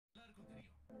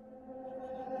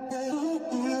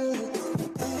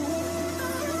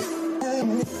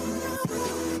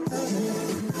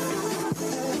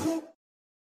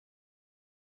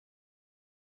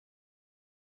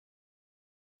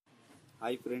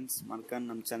Hi friends, மறக்காம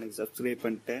நம்ம சேனலுக்கு சப்ஸ்கிரைப்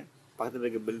பண்ணிட்டு பக்கத்தில்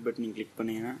இருக்க பெல் பட்டனை கிளிக்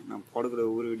பண்ணிங்கன்னா நான் போடுற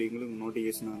ஒவ்வொரு வீடியோங்களும்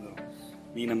நோட்டிஃபிகேஷன் வந்துடும்.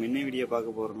 நீங்கள் நம்ம என்ன வீடியோ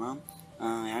பார்க்க போகிறோம்னா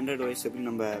ஆண்ட்ராய்டு வாய்ஸ் எப்படி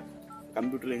நம்ம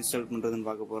கம்ப்யூட்டரில் இன்ஸ்டால் பண்ணுறதுன்னு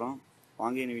பார்க்க போகிறோம்.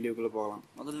 வாங்க இந்த வீடியோக்குள்ளே போகலாம்.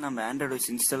 முதல்ல நம்ம ஆண்ட்ராய்டு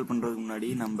வாய்ஸ் இன்ஸ்டால் பண்ணுறதுக்கு முன்னாடி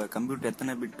நம்ம கம்ப்யூட்டர்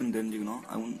எத்தனை பிட்டுன்னு தெரிஞ்சுக்கணும்.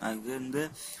 அது வந்து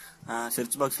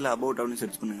சர்ச் பாக்ஸில் அபவுட் அப்படின்னு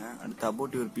சர்ச் பண்ணுங்கள். அடுத்து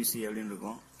அபவுட் யுவர் பிசி அப்படின்னு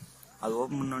இருக்கும். அது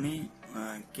ஓப்பன் பண்ணோன்னே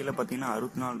கீழே பார்த்தீங்கன்னா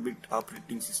 64 பிட்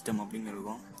ஆப்ரேட்டிங் சிஸ்டம் அப்படின்னு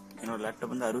இருக்கும். என்னோட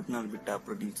லேப்டாப் வந்து 64 பிட்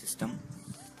ஆப்ரேட்டிங் சிஸ்டம்.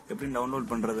 எப்படி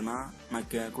டவுன்லோட் பண்ணுறதுன்னா நான்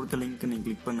கொடுத்த லிங்க் நீங்கள்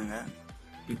கிளிக் பண்ணுங்கள்.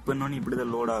 கிளிக் பண்ணோன்னே இப்படி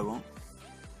தான் லோட் ஆகும்.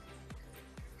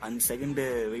 5 செகண்டு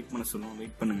வெயிட் பண்ண சொல்லுவோம்.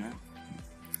 வெயிட் பண்ணுங்கள்.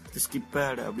 ஸ்கிப்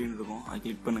ஆட் அப்படின்னு இருக்கும். அது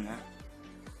கிளிக் பண்ணுங்கள்.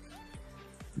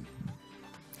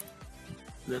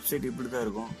 வெப்சைட் இப்படி தான்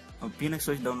இருக்கும். பீனக்ஸ்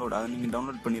வாய்ஸ் டவுன்லோட், அதை நீங்கள்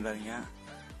டவுன்லோட் பண்ணிடாதீங்க.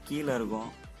 கீழே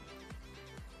இருக்கும்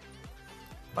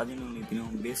பார்த்தீங்கன்னா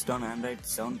தெரியும், பேஸ்ட் ஆன் ஆண்ட்ராய்ட்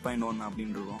 7.1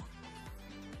 அப்படின்னு இருக்கும்.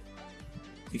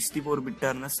 64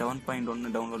 பிட்டாக இருந்தால்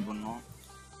 7.1 டவுன்லோட் பண்ணோம்.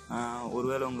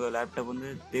 ஒருவேளை உங்கள் லேப்டாப் வந்து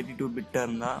 32 பிட்டாக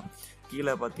இருந்தால்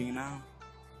கீழே பார்த்தீங்கன்னா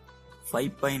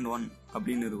 5.1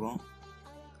 அப்படின்னு இருக்கும்.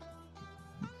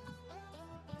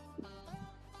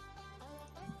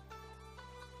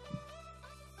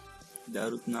 இது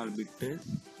 64 பிட்டு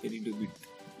 32 பிட்.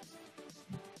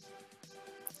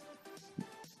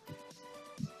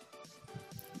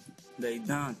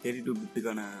 இதுதான் 32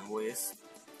 பிட்டுக்கான ஓஎஸ்.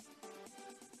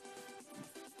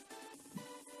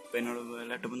 இப்போ என்னோட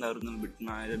லேப்டாப் வந்து 64 பிட்.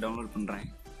 நான் இதை டவுன்லோட் பண்ணுறேன்.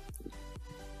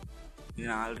 இது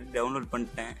நான் ஆல்ரெடி டவுன்லோட்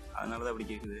பண்ணிட்டேன், அதனால தான் அப்படி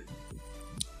கேட்குது.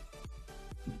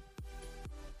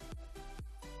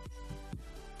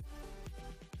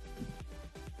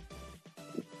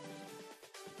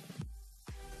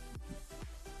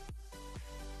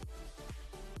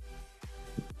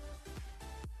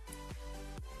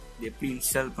 இது எப்படி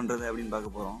இன்ஸ்டால் பண்ணுறது அப்படின்னு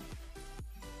பார்க்க போகிறோம்.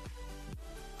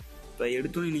 இப்போ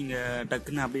எடுத்தோன்னே நீங்கள்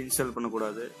டக்குன்னு அப்படியே இன்ஸ்டால்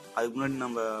பண்ணக்கூடாது. அதுக்கு முன்னாடி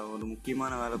நம்ம ஒரு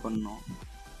முக்கியமான வேலை பண்ணணும்.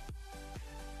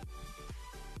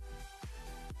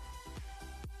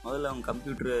 முதல்ல அவங்க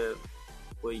கம்ப்யூட்டரு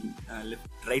போய்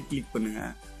ரைட் கிளிக்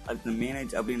பண்ணுங்கள். அதுக்கு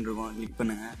மேனேஜ் அப்படின்னு இருக்கும், கிளிக்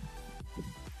பண்ணுங்கள்.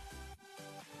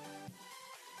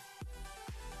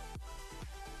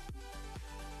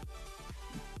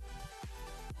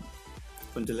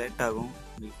 கொஞ்சம் லேட் ஆகும்,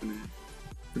 கிளிக் பண்ணுங்கள்.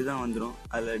 இப்படி தான் வந்துடும்.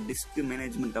 அதில் டிஸ்க்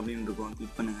மேனேஜ்மெண்ட் அப்படின்னு இருக்கும்,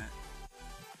 கிளிக் பண்ணுங்கள்.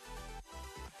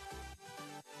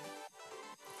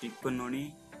 கிளிக் பண்ணோன்னே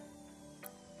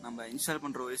நம்ம இன்ஸ்டால்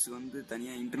பண்ணுற ஓஎஸ்க்கு வந்து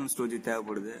தனியாக இன்டர்னல் ஸ்டோரேஜ்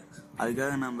தேவைப்படுது.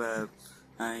 அதுக்காக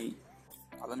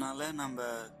அதனால் நம்ம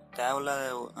தேவையில்லாத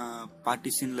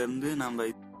பார்ட்டிஷன்லேருந்து நம்ம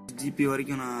ஜிபி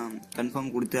வரைக்கும் நான்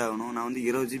கன்ஃபார்ம் கொடுத்தே ஆகணும். நான் வந்து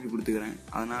 20 ஜிபி கொடுத்துக்கிறேன்.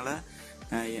 அதனால்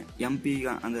எம்பி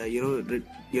அந்த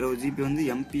 20 ஜிபி வந்து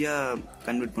எம்பியாக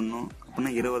கன்வெர்ட் பண்ணணும்.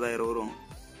 அப்படின்னா 20,000 வரும்.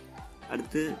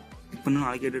 அடுத்து கிளிக் பண்ணணும்,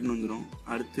 அலோகேட்டட்னு வந்துடும்.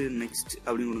 அடுத்து நெக்ஸ்ட்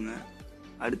அப்படின்னு கொடுங்க.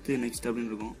 அடுத்து நெக்ஸ்ட்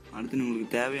அப்படின்னு இருக்கும். அடுத்து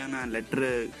உங்களுக்கு தேவையான லெட்டரை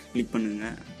கிளிக் பண்ணுங்க.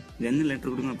 என்ன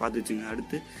லெட்டர் கொடுங்க பார்த்து வச்சுங்க.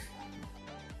 அடுத்து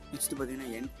நெக்ஸ்ட் பார்த்தீங்கன்னா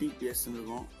NTPSன்னு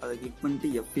இருக்கும். அதை கிளிக் பண்ணிட்டு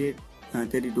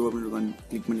FA32 அப்படின்னு இருக்கும்,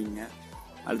 கிளிக் பண்ணிக்கங்க.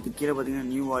 அடுத்து கீழே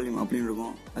பார்த்தீங்கன்னா நியூ வால்யூம் அப்படின்னு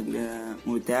இருக்கும். அதில்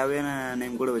உங்களுக்கு தேவையான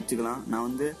நேம் கூட வச்சுக்கலாம். நான்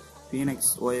வந்து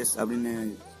பீனக்ஸ் OS அப்படின்னு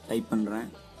டைப் பண்ணுறேன்.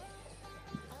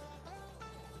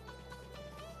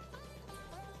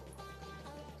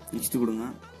 நெக்ஸ்ட் கொடுங்க.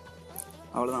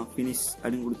 அவ்வளோதான், ஃபினிஷ்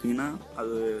அப்படின்னு கொடுத்தீங்கன்னா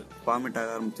அது ஃபார்மேட்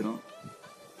ஆக ஆரம்பிச்சிடும்.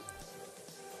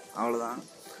 அவ்வளோதான்.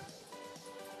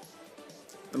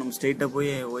 இப்போ நம்ம ஸ்ட்ரெயிட்டாக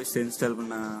போய் ஓஎஸ் இன்ஸ்டால்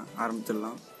பண்ண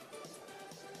ஆரம்பிச்சிடலாம்.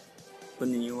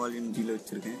 கொஞ்சம் நியூ வால்யூம் ஜியில்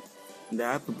வச்சுருக்கேன். இந்த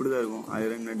ஆப் இப்படி தான் இருக்கும்.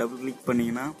 அதில் டபுள் கிளிக்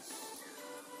பண்ணிங்கன்னா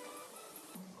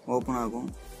ஓப்பன்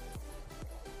ஆகும்.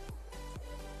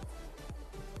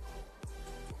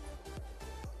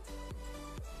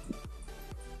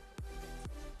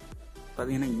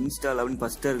 பார்த்தீங்கன்னா இன்ஸ்டால் அப்படின்னு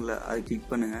ஃபஸ்ட்டாக இருக்குல்ல, அதை கிளிக்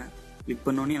பண்ணுங்கள். கிளிக்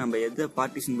பண்ணோன்னே நம்ம எதை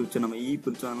பார்ட்டிஷன் பிரிச்சோம், நம்ம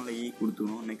பிரிச்சோம், அதனால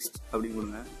கொடுத்துக்கணும். நெக்ஸ்ட் அப்படின்னு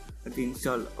கொடுங்க. அடுத்து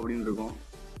இன்ஸ்டால் அப்படின்னு இருக்கும்.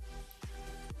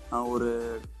 ஒரு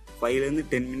 5 to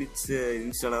 10 minutes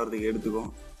இன்ஸ்டால் ஆகிறதுக்கு எடுத்துக்கும்.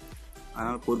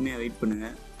 அதனால் பொறுமையாக வெயிட்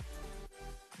பண்ணுங்கள்.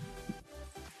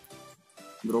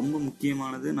 ரொம்ப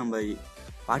முக்கியமானது, நம்ம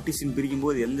பார்ட்டிஷன் பிரிக்கும்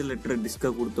போது எந்த லெட்டரை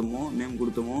டிஸ்காக கொடுத்தோமோ, நேம்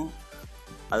கொடுத்தோமோ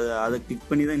அதை கிளிக்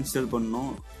பண்ணி தான் இன்ஸ்டால்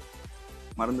பண்ணணும்.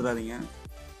 மறந்துடாதீங்க.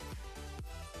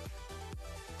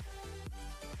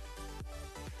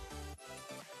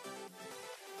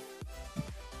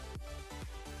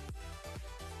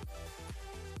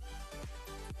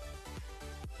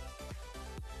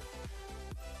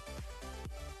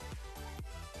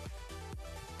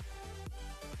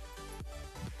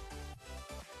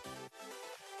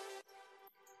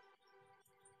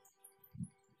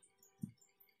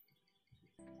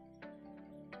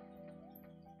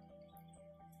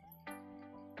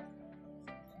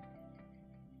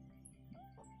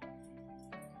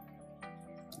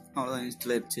 அவ்வளோதான்,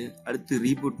 இன்ஸ்டால் ஆயிடுச்சு. அடுத்து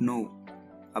ரீபூட் நோ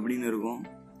அப்படின்னு இருக்கும்,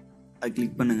 அது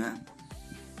கிளிக் பண்ணுங்கள்.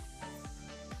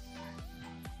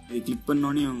 இது கிளிக்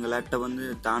பண்ணோன்னே உங்கள் லேப்டாப் வந்து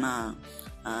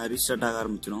தானாக ரீஸ்டார்ட் ஆக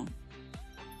ஆரம்பிச்சிடும்.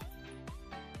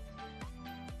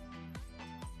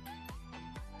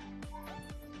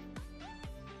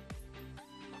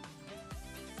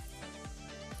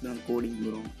 கோடிங்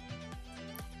வரும்.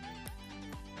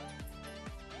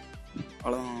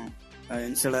 அவ்வளோ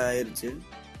இன்ஸ்டால் ஆயிடுச்சு.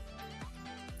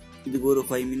 இதுக்கு ஒரு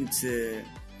 5 minutes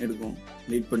எடுக்கும்,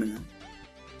 வெயிட் பண்ணுங்க.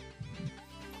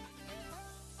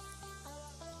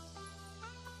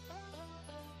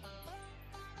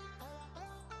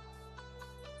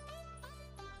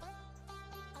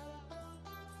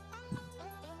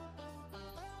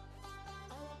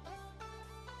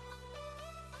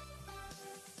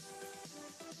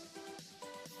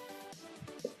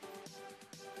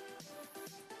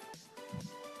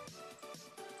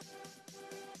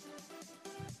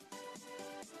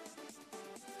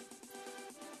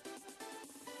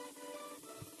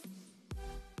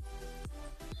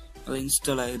 அது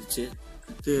இன்ஸ்டால் ஆயிடுச்சு.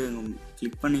 அடுத்து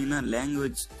கிளிக் பண்ணிங்கன்னா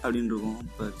லாங்குவேஜ் அப்படின்னு இருக்கும்.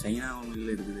 இப்போ சைனா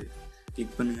மொழியில் இருக்குது,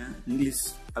 கிளிக் பண்ணுங்கள். இங்கிலீஷ்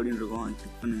அப்படின்னு இருக்கும், அது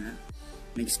கிளிக் பண்ணுங்கள்.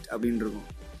 நெக்ஸ்ட் அப்படின்னு இருக்கும்.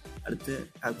 அடுத்து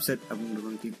அப்செட் அப்படின்னு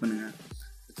இருக்கும், கிளிக் பண்ணுங்கள்.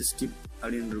 அடுத்து ஸ்கிப்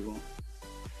அப்படின்னு இருக்கும்,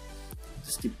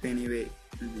 ஸ்கிப் எனிவே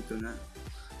கொடுத்துருங்க.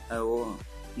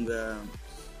 உங்கள்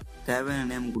தேவையான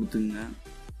நேம் கொடுத்துங்க.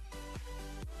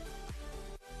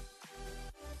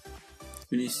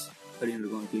 ஃபினிஷ் அப்படின்னு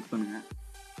இருக்கும், கிளிக் பண்ணுங்கள்.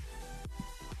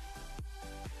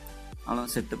 அவ்வளோ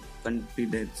செட்டப்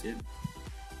கம்ப்ளீட் ஆயிடுச்சு.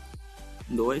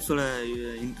 இந்த வாய்ஸோட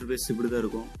இன்டர்ஃபேஸ் இப்படி தான்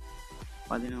இருக்கும்,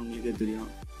 பார்த்தீங்கன்னா உங்களுக்கே தெரியும்.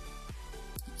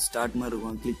 ஸ்டார்ட் மாதிரி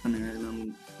இருக்கும், கிளிக் பண்ணுங்கள்.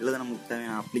 இதில் தான் நமக்கு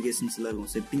தேவையான அப்ளிகேஷன்ஸ்லாம்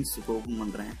இருக்கும். செட்டிங்ஸ் இப்போ ஓப்பன்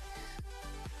பண்ணுறேன்.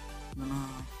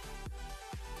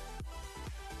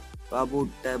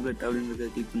 பாபோட் டேப்லெட்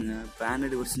அப்படின்றத கிளிக் பண்ணுங்கள். இப்போ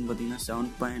ஆண்ட்ராய்டு வெர்ஷன் பார்த்தீங்கன்னா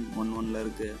 7.11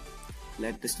 இருக்குது.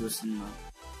 லேட்டஸ்ட் வெர்ஷன் தான்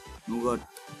நூகாட்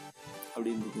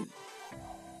அப்படின்னு இருக்குது.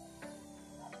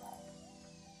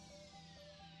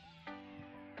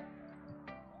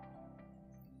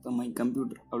 இப்போ மை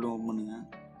கம்ப்யூட்டர் அப்படி ஓப்பன் பண்ணுங்க.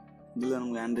 இதில்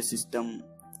நமக்கு ஆண்ட்ராய்ட் சிஸ்டம்,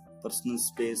 பர்சனல்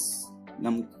ஸ்பேஸ்,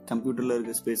 நம்ம கம்ப்யூட்டரில்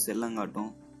இருக்க ஸ்பேஸ் எல்லாம் காட்டும்.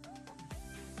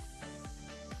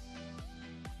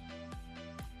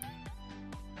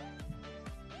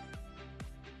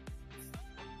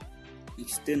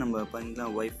 நெக்ஸ்ட்டு நம்ம பார்த்தீங்கன்னா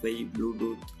வைஃபை,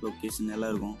 ப்ளூடூத், லொக்கேஷன்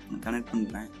எல்லாம் இருக்கும். நான் கனெக்ட்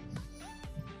பண்ணுறேன்.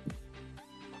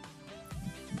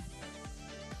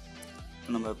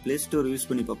 இப்போ நம்ம ப்ளே ஸ்டோர் யூஸ்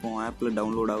பண்ணி பார்ப்போம், ஆப்பில்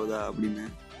டவுன்லோட் ஆகுதா அப்படின்னு.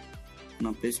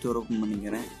 நான் ப்ளே ஸ்டோர் ஓப்பன்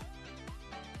பண்ணிக்கிறேன்.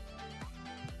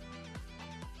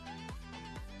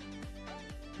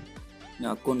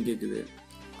 அக்கௌண்ட் கேட்குது,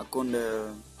 அக்கௌண்ட்டை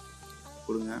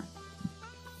கொடுங்க.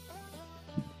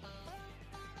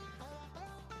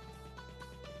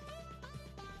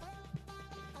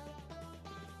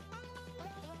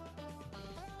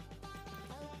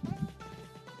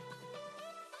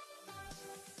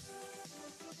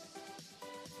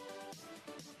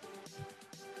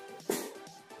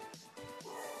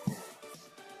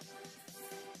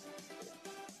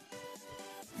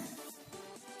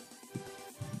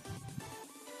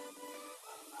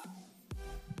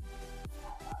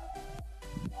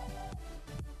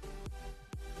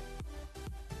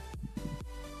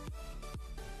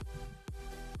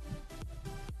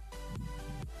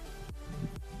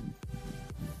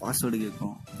 பாஸ்வேர்டு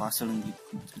கேட்கும், பாஸ்வேர்டு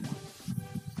கொடுத்துருங்க.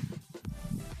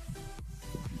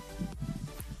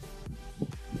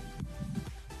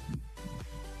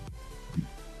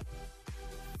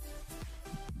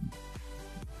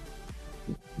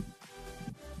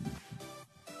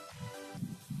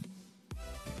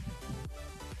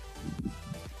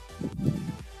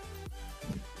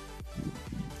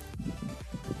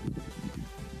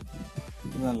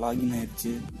 லாகின்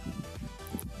ஆயிடுச்சு.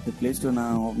 இந்த ப்ளே ஸ்டோர்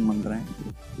நான் ஓப்பன் பண்ணுறேன்.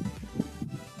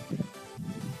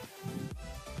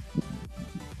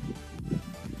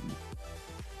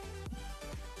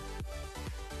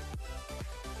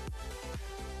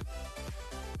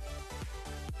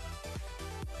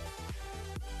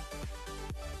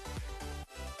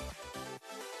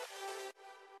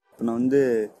 இப்போ நான் வந்து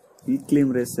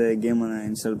வீக்லிம் ரேஸ் கேமை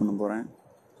இன்ஸ்டால் பண்ண போகிறேன்.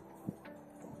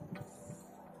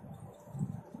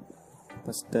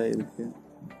 ஃபஸ்ட்டாக இருக்குது.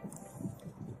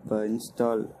 இப்போ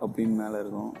இன்ஸ்டால் அப்படின்னு மேலே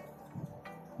இருக்கும்,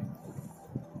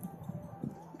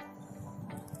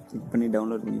 கிளிக் பண்ணி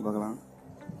டவுன்லோட் பண்ணி பார்க்கலாம்.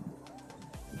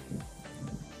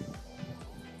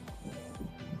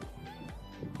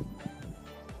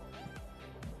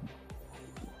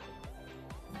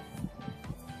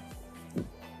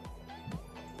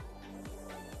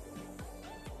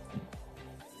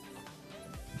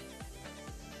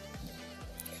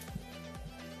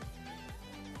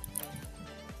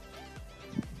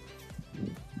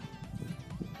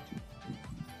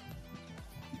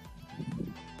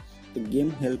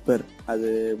 கேம் ஹெல்ப்பர் அது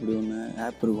இப்படி ஒன்று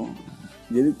ஆப் இருக்கும்.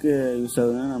 இது எதுக்கு யூஸ்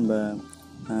ஆகுதுன்னா, நம்ம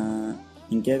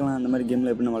நீங்கள் கேட்கலாம் அந்த மாதிரி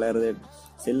கேமில் எப்படி நம்ம விளையாடுறது,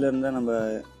 செல்லில் இருந்தால் நம்ம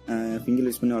ஃபிங்கர்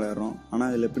யூஸ் பண்ணி விளையாடுறோம், ஆனால்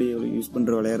அதில் எப்படி யூஸ்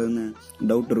பண்ணுற விளையாடுறதுன்னு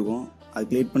டவுட் இருக்கும். அது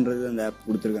கிரியேட் பண்ணுறது அந்த ஆப்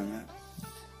கொடுத்துருக்காங்க.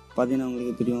 பார்த்தீங்கன்னா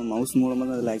உங்களுக்கு தெரியும், மவுஸ் மூலமாக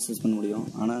தான் அதில் ஆக்சஸ் பண்ண முடியும்.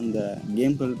 ஆனால் இந்த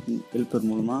கேம் ஹெல்ப்பர்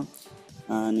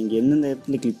மூலமாக நீங்கள் எந்தெந்த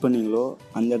இடத்துல கிளிக் பண்ணீங்களோ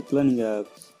அந்த இடத்துல நீங்கள்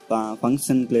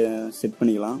ஃபங்க்ஷன் செட்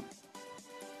பண்ணிக்கலாம்.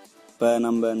 இப்போ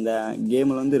நம்ம இந்த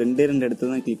கேமில் வந்து ரெண்டு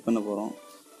இடத்துல தான் கிளிக் பண்ண போகிறோம்.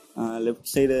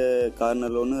 லெஃப்ட் சைடு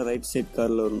கார்னரில் ஒன்று, ரைட் சைடு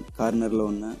கார்னரில்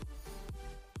ஒன்று.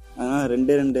 அதனால்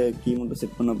ரெண்டு கீ மட்டும்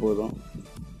செட் பண்ண போதும்.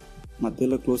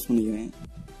 மற்றதில் க்ளோஸ் பண்ணிக்கிறேன்.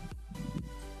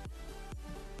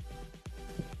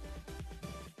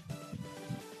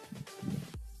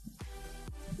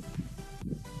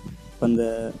 இப்போ அந்த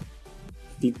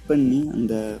கிளிக் பண்ணி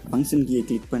அந்த ஃபங்க்ஷன் கீயை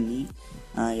கிளிக் பண்ணி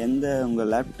எந்த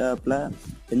உங்கள் லேப்டாப்பில்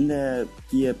எந்த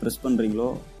கீயை ப்ரெஸ் பண்ணுறீங்களோ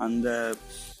அந்த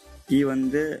கீ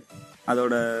வந்து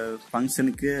அதோட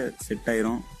ஃபங்க்ஷனுக்கு செட்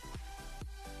ஆயிரும்.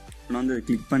 நான் வந்து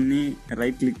கிளிக் பண்ணி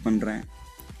ரைட் கிளிக் பண்ணுறேன்.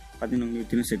 பார்த்தீங்கன்னா உங்களுக்கு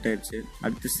திரும்ப செட் ஆகிடுச்சு.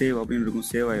 அடுத்து சேவ் அப்படின்னு இருக்கும்,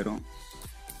 சேவ் ஆயிரும்.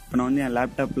 இப்போ நான் வந்து என்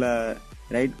லேப்டாப்பில்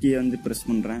ரைட் கீயை வந்து ப்ரெஸ்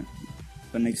பண்ணுறேன்.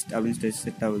 இப்போ நெக்ஸ்ட் அப்படின்னு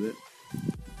செட் ஆகுது.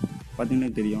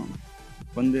 பார்த்தீங்கன்னா தெரியும்,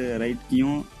 வந்து ரைட்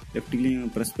கீயும் லெஃப்ட்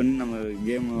கீயும் ப்ரெஸ் பண்ணி நம்ம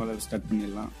கேம் விளையாட ஸ்டார்ட்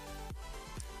பண்ணிடலாம்.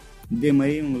 இதே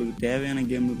மாதிரி உங்களுக்கு தேவையான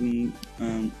கேமுக்கு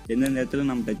எந்தெந்த இடத்துல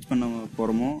நம்ம டச் பண்ண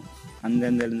போகிறோமோ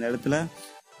அந்தந்த இடத்துல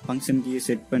ஃபங்க்ஷன் கீயை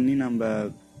செட் பண்ணி நம்ம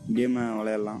கேமை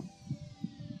விளையாடலாம்.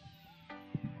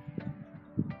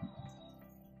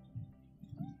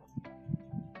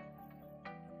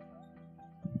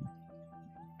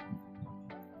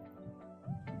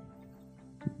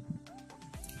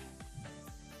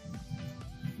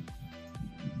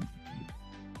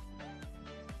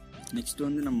 நெக்ஸ்ட்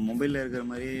வந்து நம்ம மொபைலில் இருக்கிற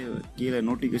மாதிரி கீழே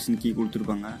நோட்டிஃபிகேஷன் கீ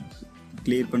கொடுத்துருப்பாங்க.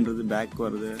 கிளியர் பண்ணுறது, பேக்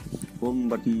வர்றது, ஹோம்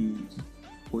பட்டன்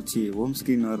போச்சு, ஹோம்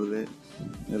ஸ்க்ரீன் வர்றது,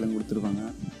 இதெல்லாம் கொடுத்துருப்பாங்க.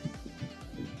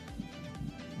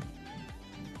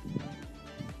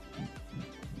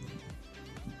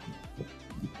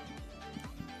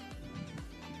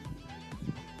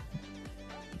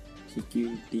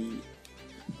 செக்யூரிட்டி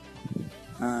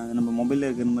நம்ம மொபைலில்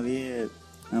இருக்கிற மாதிரியே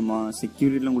நம்ம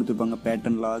செக்யூரிட்டிலாம் கொடுத்துருப்பாங்க.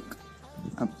 பேட்டர்ன் லாக்,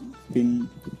 பின்,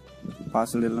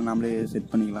 பாஸ்வேர்டு எல்லாம் நம்மளே செட்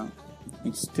பண்ணிக்கலாம்.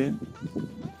 நெக்ஸ்ட்டு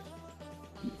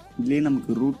இதுலேயே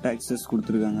நமக்கு ரூட் ஆக்சஸ்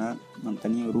கொடுத்துருக்காங்க. நம்ம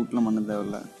தனியாக ரூட்லாம் பண்ண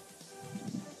தேவையில்ல.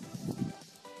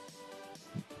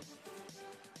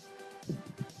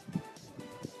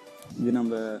 இது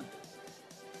நம்ம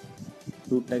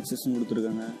ரூட் ஆக்சஸும்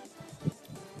கொடுத்துருக்காங்க.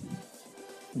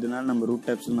 இதனால் நம்ம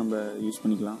ரூட் ஆப்ஸும் நம்ம யூஸ்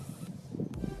பண்ணிக்கலாம்.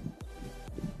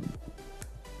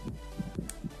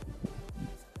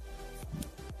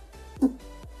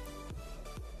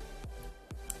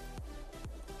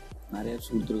 நிறைய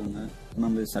ஆப்ஸ் கொடுத்துருக்காங்க.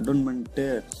 நம்ம ஷட் டவுன் பண்ணிட்டு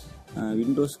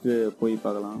விண்டோஸ்க்கு போய்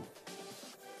பார்க்கலாம்.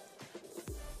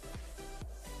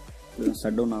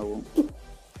 ஷட் டவுன் ஆகும்.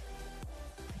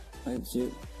 ஆயிடுச்சு.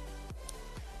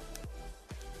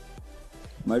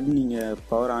 மறுபடியும் நீங்கள்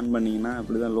பவர் ஆன் பண்ணிங்கன்னா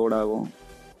அப்படி தான் லோட் ஆகும்.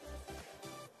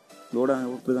 லோட்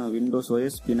ஆகும் இப்படி தான் விண்டோஸ்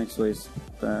OS, பினக்ஸ் OS.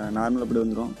 இப்போ நார்மல் அப்படி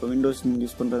வந்துடும். இப்போ விண்டோஸ் நீங்கள்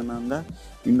யூஸ் பண்ணுறதுனா இருந்தால்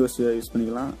விண்டோஸ் யூஸ்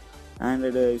பண்ணிக்கலாம்.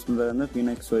 ஆண்ட்ராய்டு யூஸ் பண்ணுறதா இருந்தால்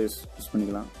பினக்ஸ் OS யூஸ்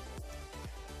பண்ணிக்கலாம்.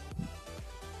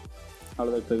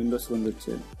 அவ்வளோதான். இப்போ விண்டோஸ்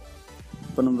வந்துடுச்சு.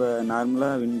 இப்போ நம்ம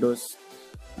நார்மலாக விண்டோஸ்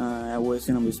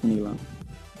ஓஎஸ்ஸே நம்ம யூஸ் பண்ணிக்கலாம்.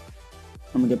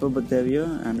 நமக்கு எப்போ தேவையோ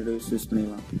ஆண்ட்ராய்டு OS யூஸ்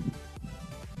பண்ணிக்கலாம்.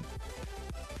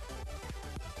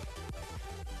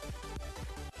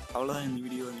 அவ்வளோதான் இந்த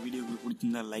வீடியோ. இந்த வீடியோ உங்களுக்கு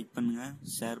பிடிச்சிருந்தா லைக் பண்ணுங்கள்,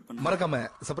 ஷேர் பண்ணுங்கள், மறக்காம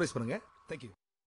சர்ப்ரைஸ் பண்ணுங்கள். தேங்க்யூ.